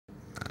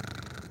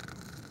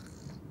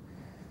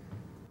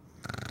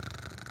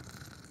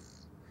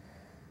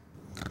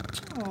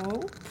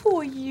Oh,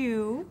 poor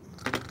you.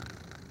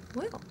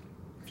 Well,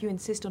 if you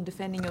insist on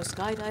defending your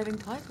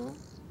skydiving title.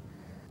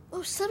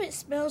 Oh, something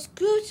smells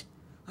good.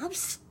 I'm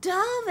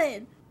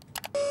starving.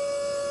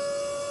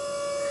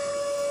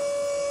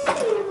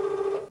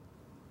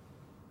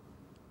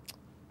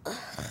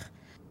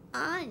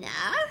 I know.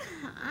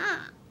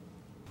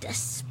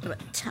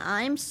 Desperate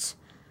times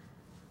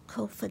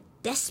call for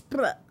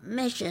desperate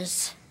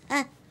measures.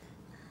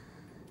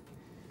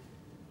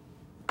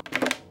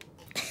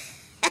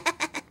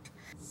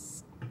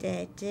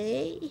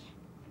 Steady.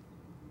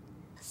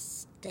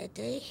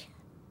 Steady.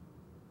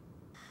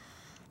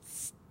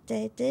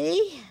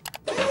 Steady.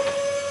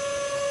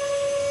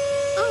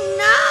 Oh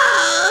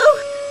no!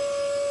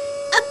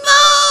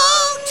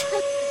 Abort!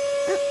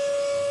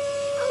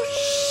 Oh,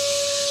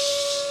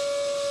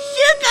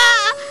 sugar!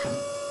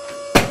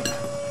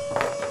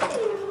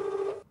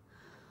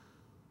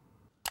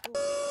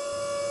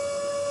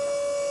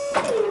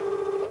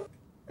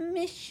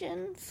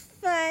 Mission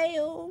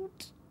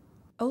failed.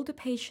 Older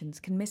patients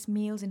can miss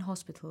meals in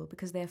hospital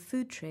because their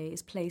food tray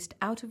is placed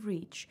out of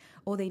reach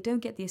or they don't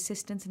get the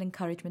assistance and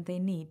encouragement they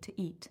need to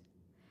eat.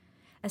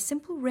 A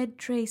simple red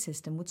tray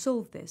system would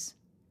solve this.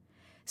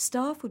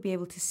 Staff would be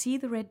able to see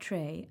the red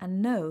tray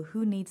and know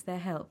who needs their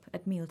help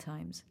at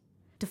mealtimes.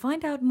 To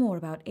find out more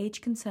about Age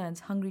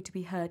Concern's Hungry to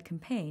be Heard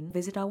campaign,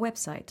 visit our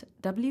website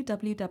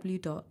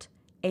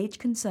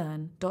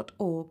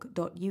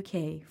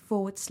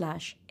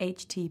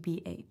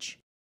www.ageconcern.org.uk/HTBH.